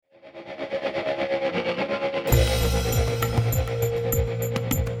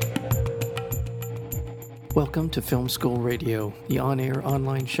Welcome to Film School Radio, the on-air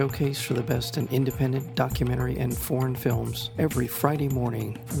online showcase for the best in independent documentary and foreign films, every Friday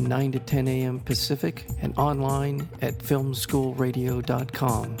morning from 9 to 10 a.m. Pacific and online at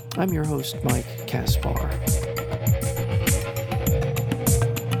filmschoolradio.com. I'm your host, Mike Kaspar.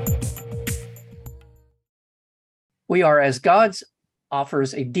 We Are As Gods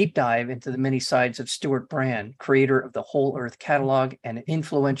offers a deep dive into the many sides of Stewart Brand, creator of the Whole Earth Catalog and an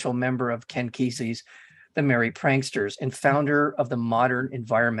influential member of Ken Kesey's The Merry Pranksters and founder of the modern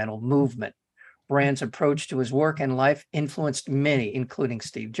environmental movement. Brand's approach to his work and life influenced many, including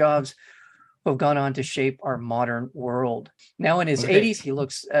Steve Jobs, who have gone on to shape our modern world. Now in his 80s, he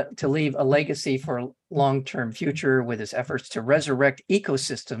looks to leave a legacy for a long-term future with his efforts to resurrect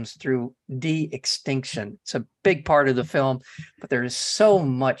ecosystems through de-extinction. It's a big part of the film, but there is so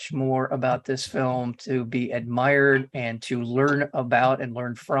much more about this film to be admired and to learn about and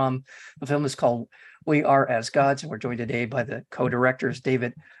learn from. The film is called We Are As Gods, and we're joined today by the co-directors,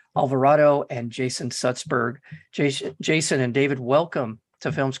 David Alvarado and Jason Sutzberg. Jason and David, welcome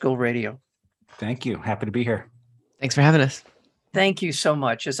to Film School Radio. Thank you. Happy to be here. Thanks for having us. Thank you so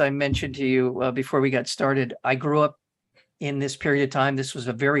much. As I mentioned to you before we got started, I grew up in this period of time. This was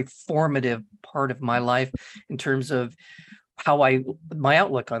a very formative part of my life in terms of how my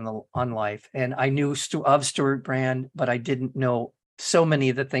outlook on life. And I knew of Stewart Brand, but I didn't know so many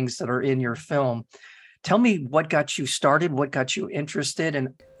of the things that are in your film. Tell me what got you started, what got you interested.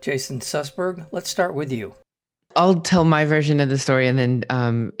 And Jason Sutzberg, let's start with you. I'll tell my version of the story, and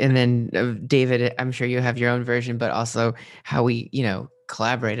then David, I'm sure you have your own version, but also how we,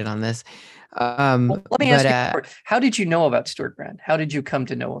 collaborated on this. Let me ask you, how did you know about Stewart Brand? How did you come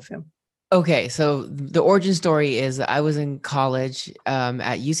to know of him? Okay, so the origin story is I was in college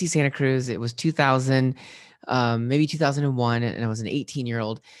at UC Santa Cruz. It was 2000, maybe 2001, and I was an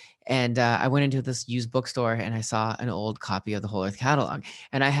 18-year-old. And I went into this used bookstore and I saw an old copy of the Whole Earth Catalog.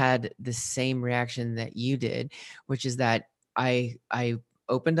 And I had the same reaction that you did, which is that I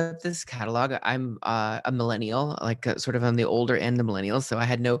opened up this catalog. I'm a millennial, sort of on the older end of millennials. So I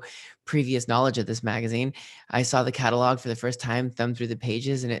had no previous knowledge of this magazine. I saw the catalog for the first time, thumbed through the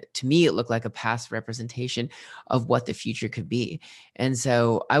pages, and to me, it looked like a past representation of what the future could be. And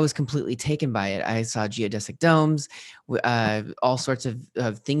so I was completely taken by it. I saw geodesic domes, all sorts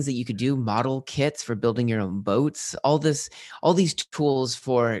of things that you could do, model kits for building your own boats, all these tools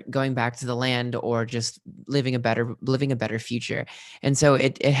for going back to the land or just living a better future. And so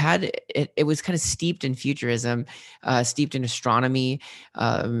it was kind of steeped in futurism, steeped in astronomy,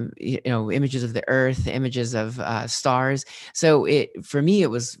 images of the earth, images of stars. So for me,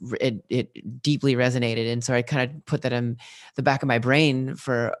 it deeply resonated. And so I kind of put that in the back of my brain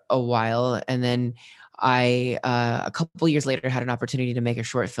for a while. And then I, a couple years later, had an opportunity to make a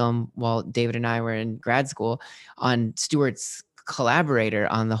short film while David and I were in grad school on Stewart's collaborator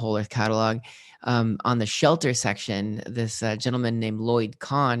on the Whole Earth Catalog. On the shelter section, this gentleman named Lloyd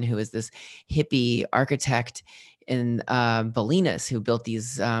Kahn, who is this hippie architect in Bolinas, who built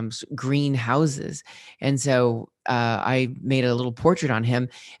these green houses. And so I made a little portrait on him.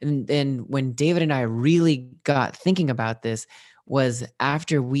 And then when David and I really got thinking about this was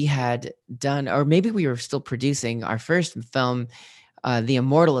after we had done, or maybe we were still producing our first film, The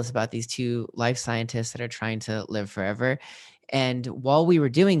Immortalist, about these two life scientists that are trying to live forever. And while we were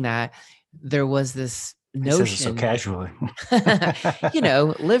doing that, there was this notion. He says it so casually.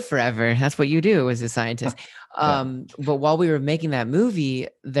 Live forever. That's what you do as a scientist. But while we were making that movie,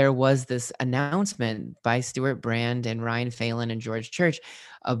 there was this announcement by Stewart Brand and Ryan Phelan and George Church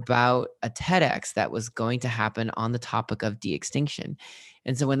about a TEDx that was going to happen on the topic of de-extinction.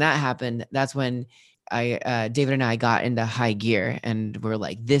 And so when that happened, that's when David and I got into high gear, and we're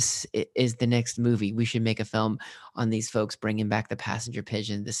like, this is the next movie. We should make a film on these folks bringing back the passenger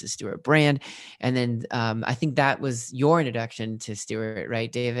pigeon. This is Stewart Brand. And then I think that was your introduction to Stewart,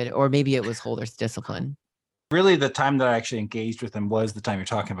 right, David? Or maybe it was Whole Earth Discipline. Really, the time that I actually engaged with him was the time you're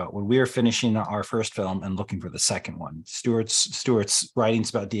talking about, when we were finishing our first film and looking for the second one. Stewart's writings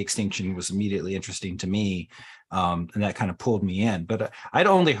about de-extinction was immediately interesting to me, and that kind of pulled me in. But I'd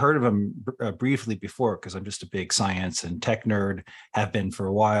only heard of him briefly before, because I'm just a big science and tech nerd, have been for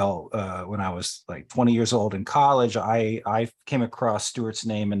a while. When I was like 20 years old in college, I came across Stewart's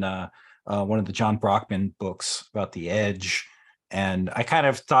name in one of the John Brockman books about the edge. And I kind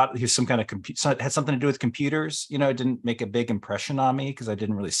of thought he was some kind of had something to do with computers. It didn't make a big impression on me because I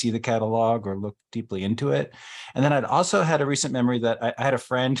didn't really see the catalog or look deeply into it. And then I'd also had a recent memory that I had a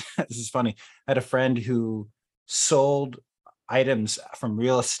friend, this is funny, I had a friend who sold items from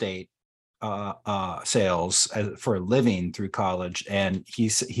real estate sales for a living through college, and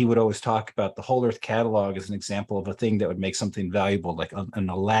he would always talk about the Whole Earth catalog as an example of a thing that would make something valuable, like an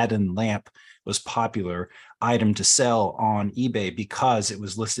Aladdin lamp was popular item to sell on eBay because it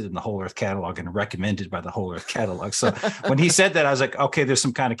was listed in the Whole Earth catalog and recommended by the Whole Earth catalog. So when he said that, I was like, okay, there's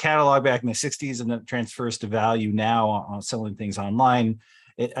some kind of catalog back in the 60s, and then it transfers to value now on selling things online.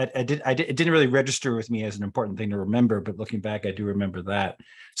 It didn't really register with me as an important thing to remember, but looking back, I do remember that.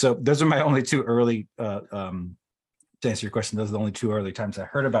 So those are my only two early, to answer your question, those are the only two early times I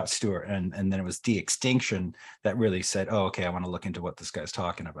heard about Stewart, and then it was De-Extinction that really said, oh, okay, I want to look into what this guy's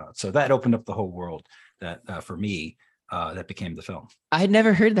talking about. So that opened up the whole world that for me, that became the film. I had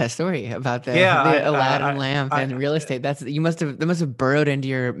never heard that story about the Aladdin lamp and real estate. That must have burrowed into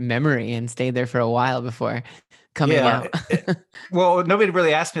your memory and stayed there for a while before coming out. Well, nobody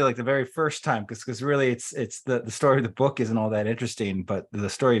really asked me like the very first time, because really it's the story of the book isn't all that interesting, but the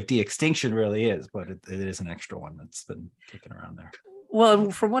story of De-Extinction really is. But it is an extra one that's been kicking around there. Well,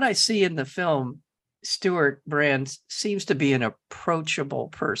 from what I see in the film, Stewart Brand seems to be an approachable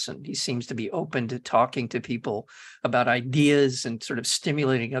person. He seems to be open to talking to people about ideas and sort of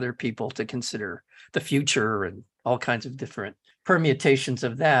stimulating other people to consider the future and all kinds of different permutations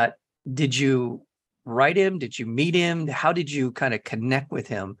of that. Did you write him? Did you meet him? How did you kind of connect with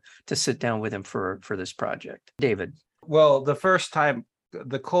him to sit down with him for this project? David? Well, the first time,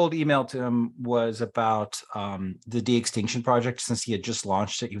 the cold email to him was about the De-Extinction project. Since he had just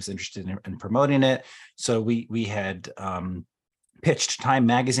launched it, he was interested in promoting it. So we had pitched Time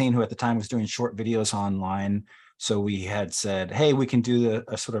Magazine, who at the time was doing short videos online. So we had said, hey, we can do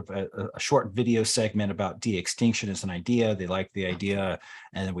a sort of a short video segment about de-extinction as an idea. They liked the idea.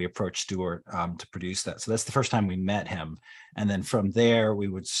 And then we approached Stewart to produce that. So that's the first time we met him. And then from there, we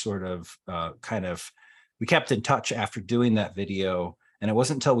would sort of we kept in touch after doing that video. And it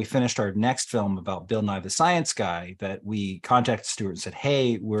wasn't until we finished our next film about Bill Nye the Science Guy that we contacted Stewart and said,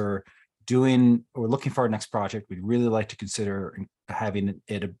 hey, we're looking for our next project. We'd really like to consider having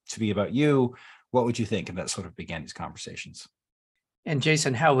it to be about you. What would you think? And that sort of began these conversations. And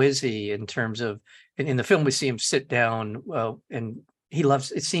Jason, how is he in terms of, in the film, we see him sit down, and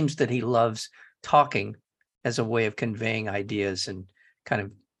it seems that he loves talking as a way of conveying ideas, and kind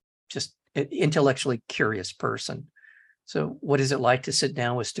of just an intellectually curious person. So what is it like to sit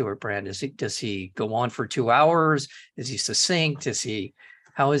down with Stewart Brand? Does he go on for 2 hours? Is he succinct?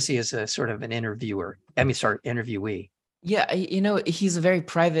 How is he as a sort of an interviewee? Yeah, he's a very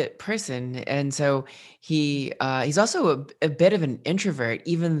private person, and so he's also a bit of an introvert,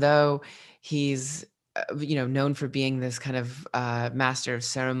 even though he's known for being this kind of master of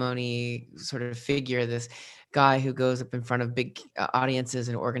ceremony sort of figure, this guy who goes up in front of big audiences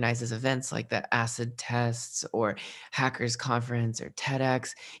and organizes events like the acid tests or hackers conference or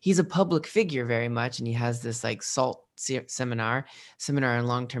TEDx. He's a public figure very much, and he has this like SALT seminar on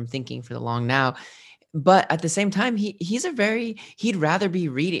long-term thinking for the long now. But at the same time, he'd rather be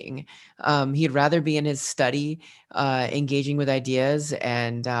reading. He'd rather be in his study, engaging with ideas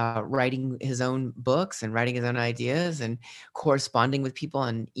and writing his own books and writing his own ideas and corresponding with people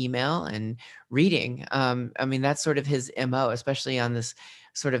on email and reading. I mean, that's sort of his MO, especially on this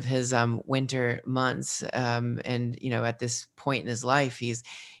sort of his winter months. And, at this point in his life,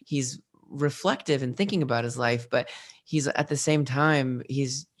 he's reflective and thinking about his life, but he's at the same time,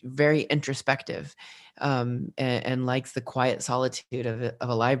 he's very introspective, and likes the quiet solitude of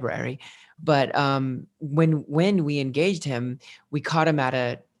a library. But when we engaged him, we caught him at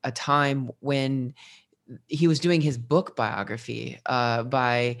a time when he was doing his book biography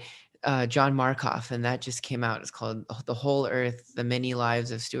by John Markoff, and that just came out. It's called The Whole Earth: The Many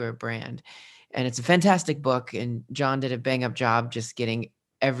Lives of Stewart Brand. And it's a fantastic book, and John did a bang-up job just getting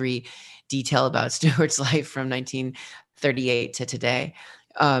every detail about Stewart's life from 1938 to today.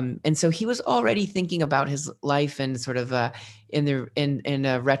 And so he was already thinking about his life and sort of in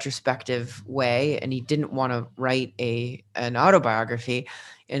a retrospective way, and he didn't want to write an autobiography.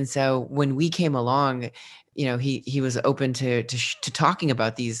 And so when we came along, he was open to talking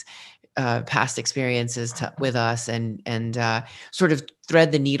about these past experiences with us, and sort of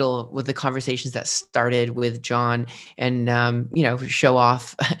thread the needle with the conversations that started with John, and show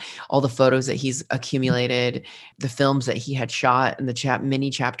off all the photos that he's accumulated, the films that he had shot, and the many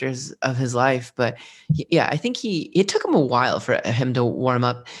chapters of his life. But I think it took him a while for him to warm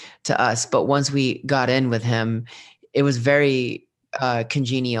up to us, but once we got in with him, it was very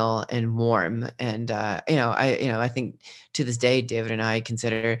congenial and warm. And I think to this day, David and I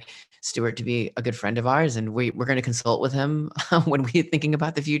consider Stuart to be a good friend of ours, and we're going to consult with him when we're thinking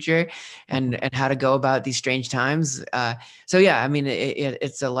about the future and how to go about these strange times. So yeah, I mean,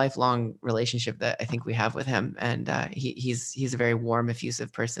 it's a lifelong relationship that I think we have with him, and he's a very warm,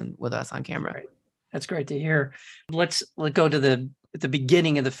 effusive person with us on camera. Right. That's great to hear. Let's go to the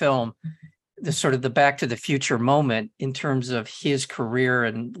beginning of the film, the sort of the Back to the Future moment in terms of his career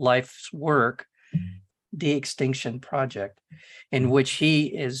and life's work, De-Extinction Project, in which he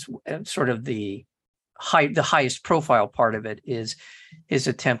is sort of the highest profile part of it is his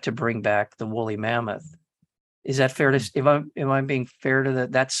attempt to bring back the woolly mammoth. Is that fair to, am I being fair to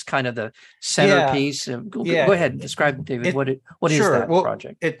that? That's kind of the centerpiece. Go ahead and describe, David, what is that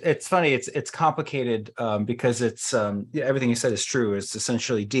project? It's funny. It's complicated because it's everything you said is true. It's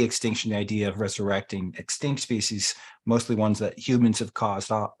essentially de-extinction, the idea of resurrecting extinct species, mostly ones that humans have caused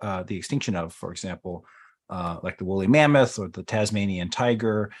the extinction of, for example, like the woolly mammoth or the Tasmanian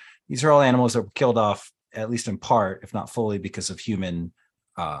tiger. These are all animals that were killed off, at least in part, if not fully, because of human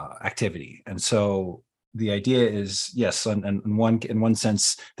activity. And so the idea is, yes, in one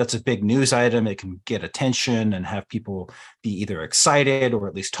sense, that's a big news item. It can get attention and have people be either excited or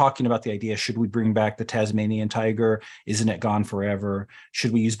at least talking about the idea. Should we bring back the Tasmanian tiger? Isn't it gone forever?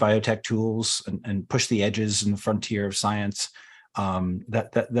 Should we use biotech tools and push the edges in the frontier of science?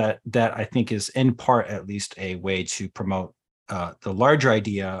 That I think is in part at least a way to promote the larger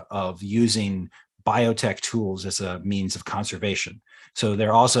idea of using biotech tools as a means of conservation. So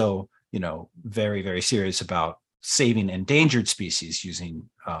they're also, very, very serious about saving endangered species using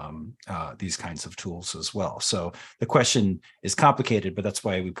these kinds of tools as well. So the question is complicated, but that's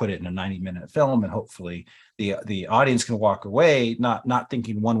why we put it in a 90-minute film, and hopefully the audience can walk away not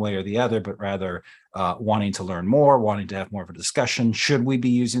thinking one way or the other, but rather wanting to learn more, wanting to have more of a discussion. Should we be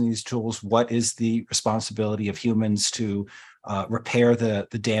using these tools? What is the responsibility of humans to repair the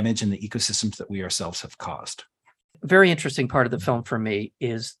damage in the ecosystems that we ourselves have caused? A very interesting part of the film for me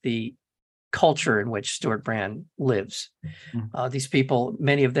is the culture in which Stewart Brand lives. These people,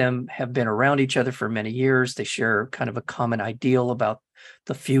 many of them have been around each other for many years. They share kind of a common ideal about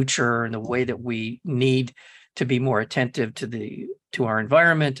the future and the way that we need to be more attentive to our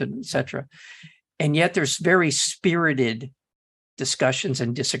environment, and et cetera. And yet there's very spirited discussions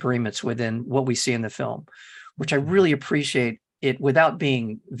and disagreements within what we see in the film, which I really appreciate it without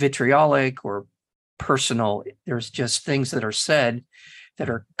being vitriolic or personal. There's just things that are said that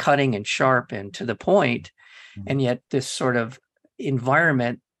are cutting and sharp and to the point. And yet this sort of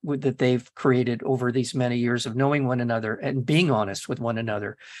environment that they've created over these many years of knowing one another and being honest with one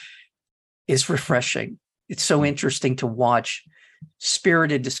another is refreshing. It's so interesting to watch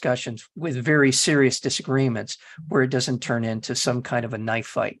spirited discussions with very serious disagreements where it doesn't turn into some kind of a knife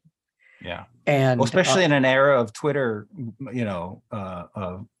fight. Yeah. And well, especially in an era of Twitter,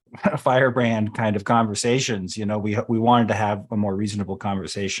 firebrand kind of conversations, we wanted to have a more reasonable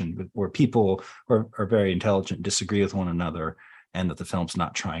conversation where people are very intelligent, disagree with one another, and that the film's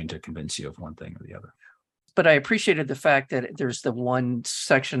not trying to convince you of one thing or the other. But I appreciated the fact that there's the one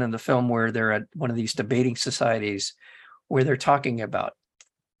section in the film where they're at one of these debating societies where they're talking about,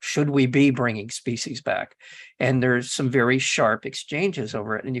 should we be bringing species back? And there's some very sharp exchanges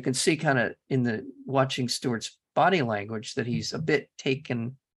over it. And you can see kind of in the watching Stewart's body language that he's a bit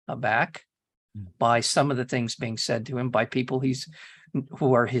taken aback by some of the things being said to him by people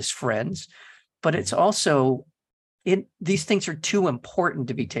who are his friends. But it's also, these things are too important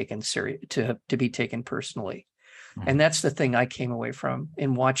to be taken serious, to be taken personally. And that's the thing I came away from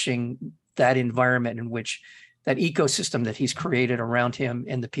in watching that environment in which that ecosystem that he's created around him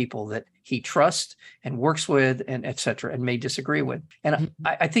and the people that he trusts and works with and et cetera, and may disagree with. And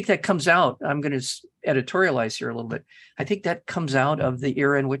I think that comes out, I'm going to editorialize here a little bit. I think that comes out of the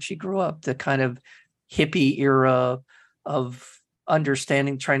era in which he grew up, the kind of hippie era of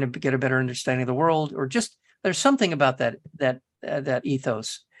understanding, trying to get a better understanding of the world, or just there's something about that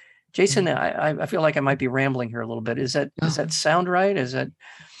ethos. Jason, I feel like I might be rambling here a little bit. Does that sound right? It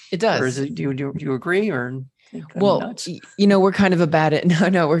does. Or is it, do you agree, or? Well, we're kind of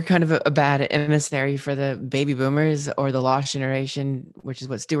we're kind of a bad emissary for the baby boomers or the lost generation, which is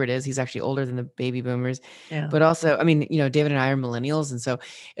what Stewart is. He's actually older than the baby boomers. Yeah. But also, I mean, David and I are millennials. And so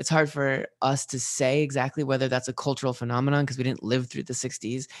it's hard for us to say exactly whether that's a cultural phenomenon because we didn't live through the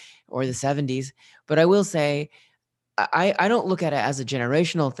 60s or the 70s. But I will say, I don't look at it as a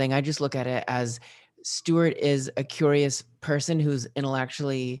generational thing. I just look at it as Stewart is a curious person who's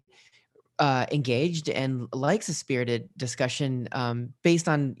intellectually engaged and likes a spirited discussion based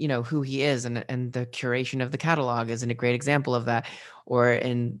on who he is, and the curation of the catalog isn't a great example of that,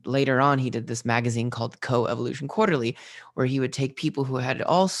 and later on, he did this magazine called Co-Evolution Quarterly, where he would take people who had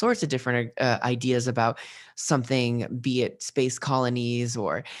all sorts of different ideas about something, be it space colonies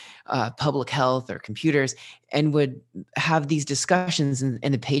or public health or computers, and would have these discussions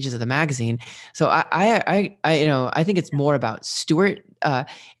in the pages of the magazine. So I think it's more about Stewart,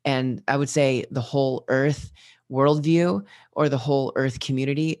 and I would say the whole Earth worldview or the whole Earth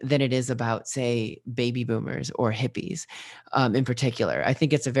community than it is about, say, baby boomers or hippies, in particular. I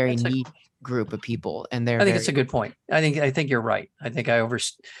think it's a very That's a- neat group of people, and they're I think very it's a good point. I think you're right. I think I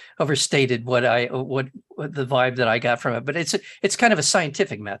overstated what the vibe that I got from it, but it's kind of a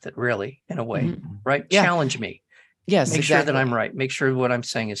scientific method, really, in a way, Mhm. right? Yeah. Challenge me, Yes, make sure that exactly. I'm right, make sure what I'm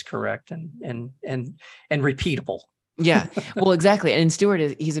saying is correct and repeatable. Yeah, well, exactly. And Stewart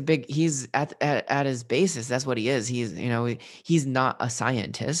he's at his basis. That's what he is. He's not a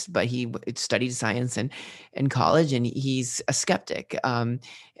scientist, but he studied science in college, and he's a skeptic. And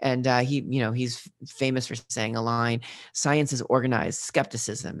he's famous for saying a line, "Science is organized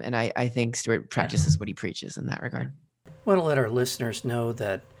skepticism." And I think Stewart practices what he preaches in that regard. I want to let our listeners know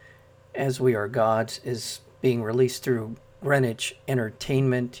that As We Are Gods is being released through Greenwich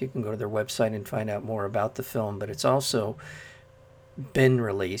Entertainment. You can go to their website and find out more about the film, but it's also been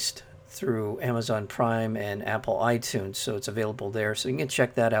released through Amazon Prime and Apple iTunes, so it's available there. So you can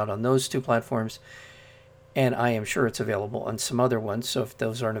check that out on those two platforms. And I am sure it's available on some other ones. So if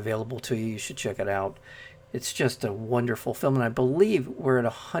those aren't available to you, you should check it out. It's just a wonderful film. And I believe we're at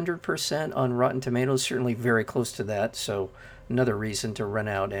 100% on Rotten Tomatoes, certainly very close to that. So another reason to run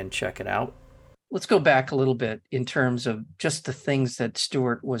out and check it out. Let's go back a little bit in terms of just the things that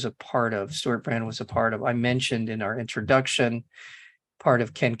Stewart was a part of. Stewart Brand was a part of. I mentioned in our introduction, part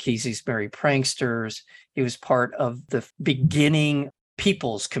of Ken Kesey's Merry Pranksters. He was part of the beginning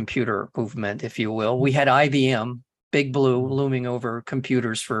people's computer movement, if you will. We had IBM, Big Blue, looming over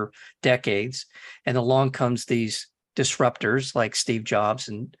computers for decades. And along comes these disruptors like Steve Jobs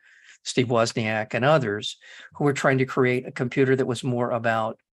and Steve Wozniak and others who were trying to create a computer that was more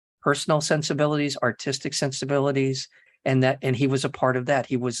about personal sensibilities, artistic sensibilities, and he was a part of that.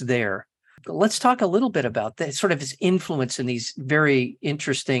 He was there. Let's talk a little bit about that, sort of his influence in these very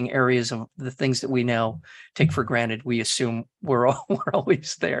interesting areas of the things that we now take for granted. We assume we're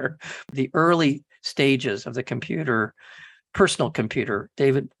always there. The early stages of the computer, personal computer.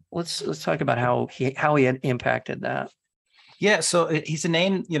 David, let's talk about how he had impacted that. Yeah, so he's a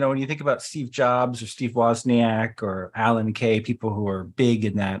name, when you think about Steve Jobs or Steve Wozniak or Alan Kay, people who are big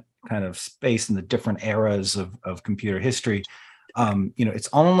in that kind of space in the different eras of computer history. It's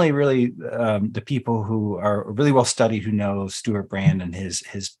only really the people who are really well studied who know Stewart Brand and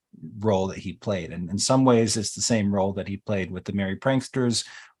his role that he played. And in some ways, it's the same role that he played with the Merry Pranksters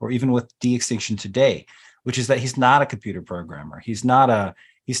or even with De-Extinction Today, which is that he's not a computer programmer. He's not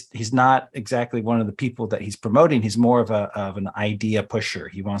exactly one of the people that he's promoting. He's more of an idea pusher.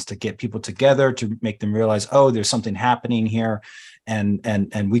 He wants to get people together to make them realize, oh, there's something happening here, and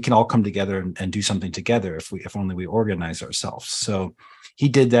we can all come together and do something together if only we organize ourselves. So he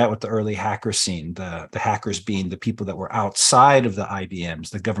did that with the early hacker scene, the hackers being the people that were outside of the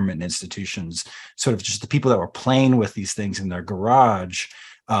IBMs, the government institutions, sort of just the people that were playing with these things in their garage.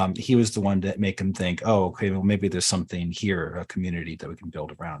 He was the one to make him think, oh, okay, well, maybe there's something here, a community that we can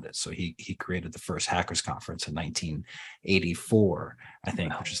build around it. So he created the first hackers conference in 1984, I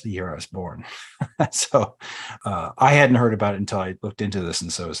think, which is the year I was born. So I hadn't heard about it until I looked into this.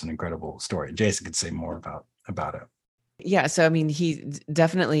 And so it's an incredible story. Jason could say more about it. Yeah, so I mean, he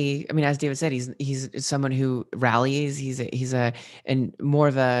definitely. I mean, as David said, he's someone who rallies. He's and more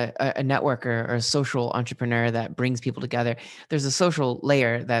of a networker or a social entrepreneur that brings people together. There's a social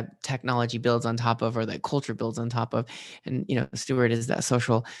layer that technology builds on top of, or that culture builds on top of, and Stewart is that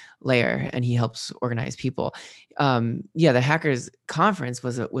social layer, and he helps organize people. The Hackers Conference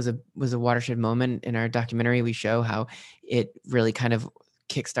was a watershed moment in our documentary. We show how it really kind of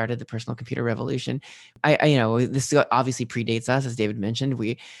kickstarted the personal computer revolution. This obviously predates us, as David mentioned.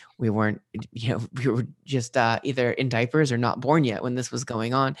 We weren't, we were just either in diapers or not born yet when this was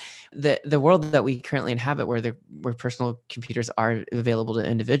going on. The world that we currently inhabit, where personal computers are available to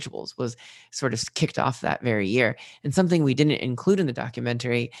individuals, was sort of kicked off that very year. And something we didn't include in the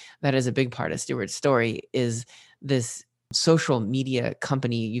documentary that is a big part of Stewart's story is this social media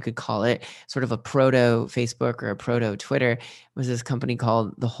company, you could call it, sort of a proto Facebook or a proto Twitter, was this company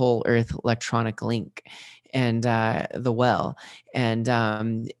called the Whole Earth Electronic Link, and the Well, and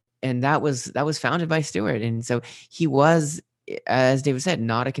that was founded by Stewart. And so he was, as David said,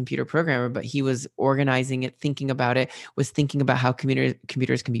 not a computer programmer, but he was organizing it, thinking about it, was thinking about how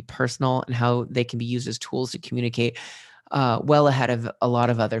computers can be personal and how they can be used as tools to communicate well ahead of a lot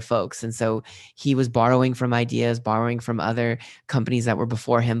of other folks. And so he was borrowing from ideas, borrowing from other companies that were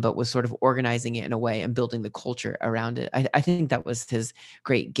before him, but was sort of organizing it in a way and building the culture around it. I think that was his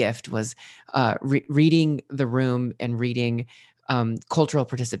great gift, was reading the room and reading cultural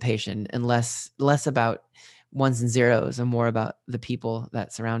participation, and less about ones and zeros and more about the people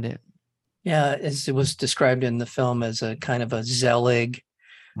that surround it. Yeah, as it was described in the film as a kind of a Zelig,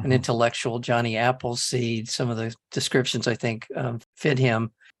 an Mhm. intellectual Johnny Appleseed. Some of the descriptions, I think, fit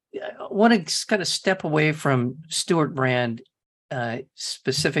him. I want to kind of step away from Stuart Brand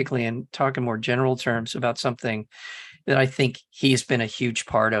specifically and talk in more general terms about something that I think he's been a huge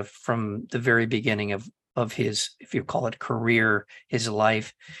part of from the very beginning of his, if you call it career, his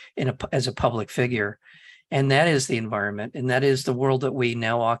life as a public figure. And that is the environment, and that is the world that we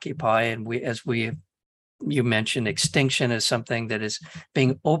now occupy. And you mentioned, extinction is something that is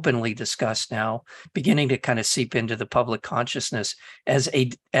being openly discussed now, beginning to kind of seep into the public consciousness as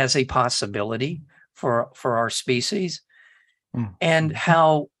a possibility for our species. Mm. And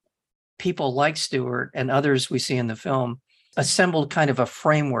how people like Stewart and others we see in the film assembled kind of a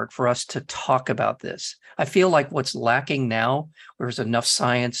framework for us to talk about this. I feel like what's lacking now, there's enough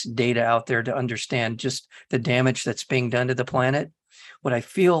science data out there to understand just the damage that's being done to the planet. What I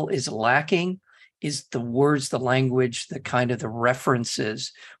feel is lacking is the words, the language, the kind of the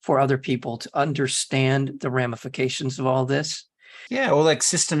references for other people to understand the ramifications of all this. Yeah, well, like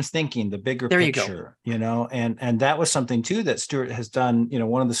systems thinking, the bigger There you go. picture, and that was something too that Stewart has done.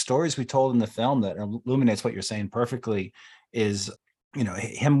 One of the stories we told in the film that illuminates what you're saying perfectly is,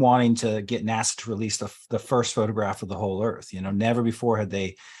 him wanting to get NASA to release the first photograph of the whole Earth. Never before had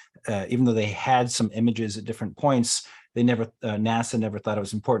they, even though they had some images at different points, NASA never thought it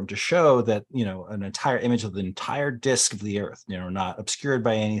was important to show that, an entire image of the entire disk of the Earth, not obscured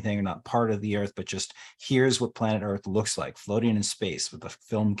by anything or not part of the Earth, but just here's what planet Earth looks like floating in space with a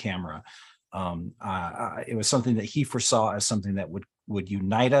film camera. It was something that he foresaw as something that would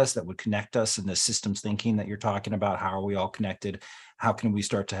unite us, that would connect us in the systems thinking that you're talking about. How are we all connected? How can we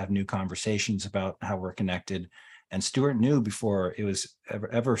start to have new conversations about how we're connected? And Stewart knew before it was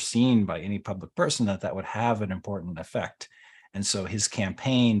ever seen by any public person that would have an important effect. And so his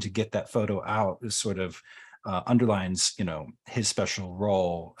campaign to get that photo out is sort of underlines, his special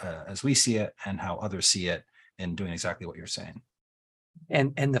role as we see it and how others see it in doing exactly what you're saying.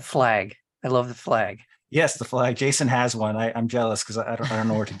 And the flag. I love the flag. Yes, the flag. Jason has one. I'm jealous because I don't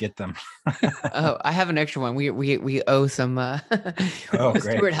know where to get them. Oh, I have an extra one. We owe some. Oh,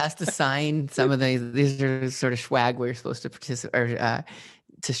 great. Stewart has to sign some of these are sort of swag we're supposed to participate or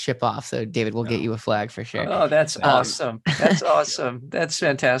to ship off. So David, we'll get you a flag for sure. Oh, that's awesome. That's awesome. That's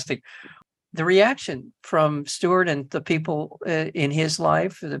fantastic. The reaction from Stewart and the people in his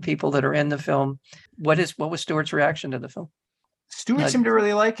life, the people that are in the film, what was Stewart's reaction to the film? Stewart seemed to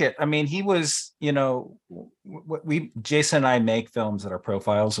really like it. I mean, he was, Jason and I make films that are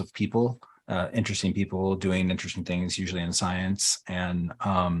profiles of people, interesting people doing interesting things, usually in science. And,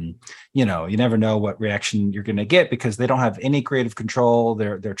 you never know what reaction you're going to get because they don't have any creative control.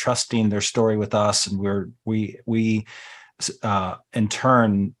 They're trusting their story with us. And we in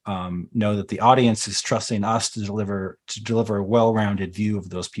turn know that the audience is trusting us to deliver a well-rounded view of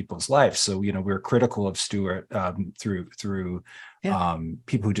those people's lives. So we're critical of Stewart through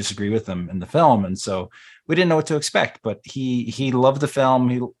people who disagree with them in the film, and so we didn't know what to expect. But he loved the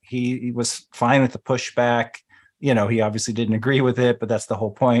film. He was fine with the pushback. He obviously didn't agree with it, but that's the whole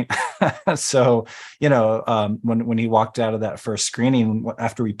point. So, when he walked out of that first screening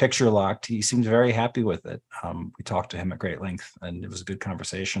after we picture locked, he seemed very happy with it. We talked to him at great length, and it was a good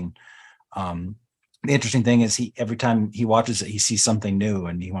conversation. The interesting thing is every time he watches it, he sees something new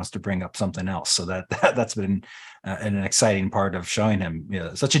and he wants to bring up something else. So that's been an exciting part of showing him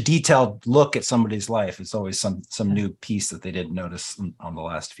such a detailed look at somebody's life. It's always some new piece that they didn't notice on the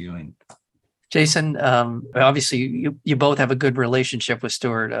last viewing. Jason, obviously you both have a good relationship with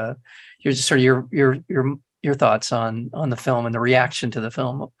Stewart. Here's just sort of your thoughts on the film and the reaction to the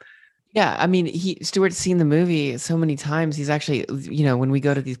film. Yeah, I mean, Stewart's seen the movie so many times. He's actually, when we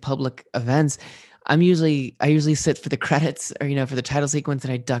go to these public events, I usually sit for the credits or, for the title sequence,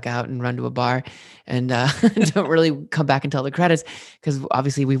 and I duck out and run to a bar and don't really come back and tell the credits because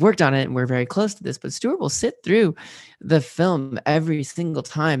obviously we've worked on it and we're very close to this, but Stewart will sit through the film every single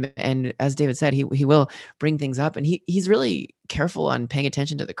time. And as David said, he will bring things up, and he's really careful on paying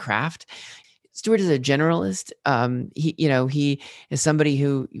attention to the craft. Stewart is a generalist. He is somebody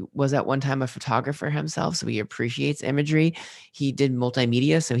who was at one time a photographer himself, so he appreciates imagery. He did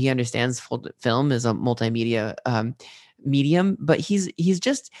multimedia, so he understands film as a multimedia medium, but he's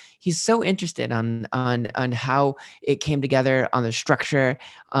so interested on how it came together, on the structure,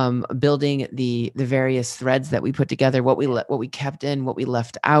 building the various threads that we put together, what we kept in, what we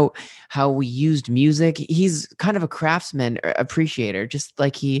left out, how we used music. He's kind of a craftsman appreciator, just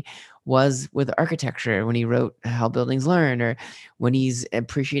like he was with architecture when he wrote How Buildings Learn, or when he's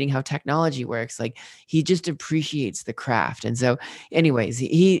appreciating how technology works. Like, he just appreciates the craft. And so anyways,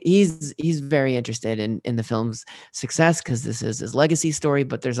 he's very interested in the film's success, because this is his legacy story,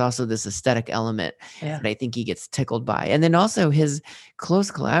 but there's also this aesthetic element that I think he gets tickled by. And then also his close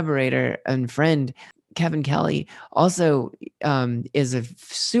collaborator and friend, Kevin Kelly, also is a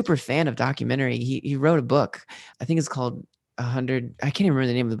super fan of documentary. He wrote a book, I think it's called 100, I can't even remember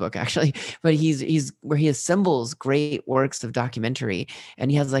the name of the book actually, but he's where he assembles great works of documentary, and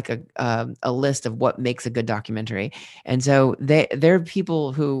he has like a list of what makes a good documentary. And so they're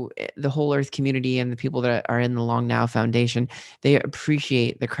people who, the Whole Earth community and the people that are in the Long Now Foundation, they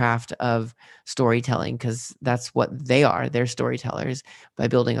appreciate the craft of storytelling, because that's what they are. They're storytellers, by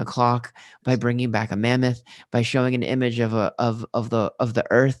building a clock, by bringing back a mammoth, by showing an image of the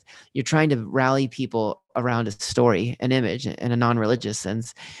earth. You're trying to rally people around a story, an image, in a non-religious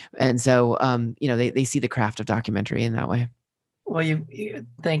sense. And so they see the craft of documentary in that way. Well,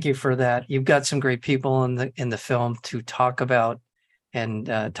 thank you for that. You've got some great people in the film to talk about, and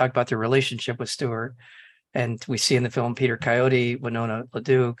talk about their relationship with Stuart. And we see in the film Peter Coyote, Winona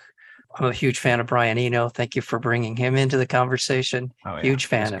LaDuke. I'm a huge fan of Brian Eno. Thank you for bringing him into the conversation. Oh, yeah. Huge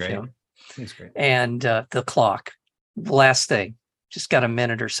fan of great. him. He's great. And the clock. Last thing, just got a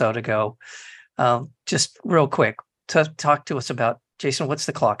minute or so to go. Just real quick, talk to us about, Jason, what's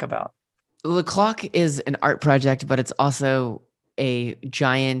the clock about? The clock is an art project, but it's also a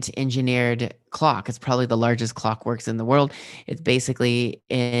giant engineered clock. It's probably the largest clockworks in the world. It's basically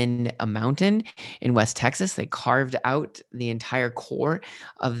in a mountain in West Texas. They carved out the entire core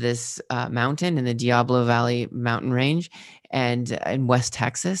of this mountain in the Diablo Valley mountain range, and in West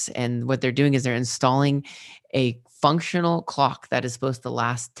Texas. And what they're doing is they're installing a functional clock that is supposed to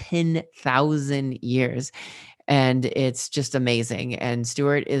last 10,000 years. And it's just amazing. And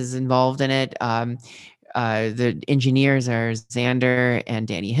Stuart is involved in it. The engineers are Xander and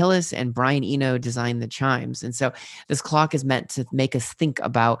Danny Hillis, and Brian Eno designed the chimes. And so this clock is meant to make us think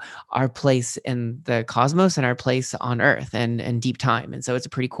about our place in the cosmos and our place on Earth and deep time. And so it's a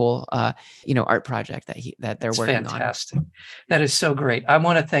pretty cool, art project that they're working on. Fantastic. That is so great. I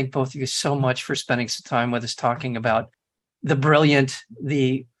want to thank both of you so much for spending some time with us, talking about the brilliant,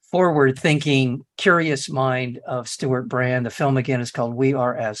 the forward-thinking, curious mind of Stuart Brand. The film, again, is called We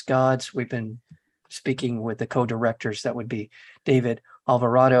Are As Gods. We've been speaking with the co-directors. That would be David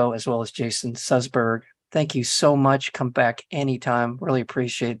Alvarado as well as Jason Susberg. Thank you so much. Come back anytime. Really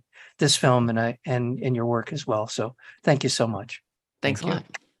appreciate this film and your work as well. So thank you so much. Thanks a lot.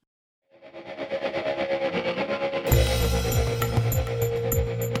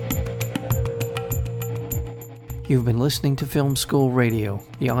 You've been listening to Film School Radio,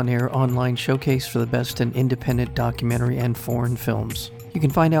 the on-air online showcase for the best in independent documentary and foreign films. You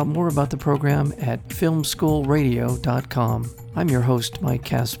can find out more about the program at filmschoolradio.com. I'm your host, Mike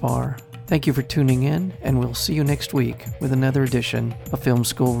Kaspar. Thank you for tuning in, and we'll see you next week with another edition of Film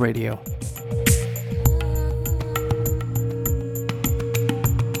School Radio.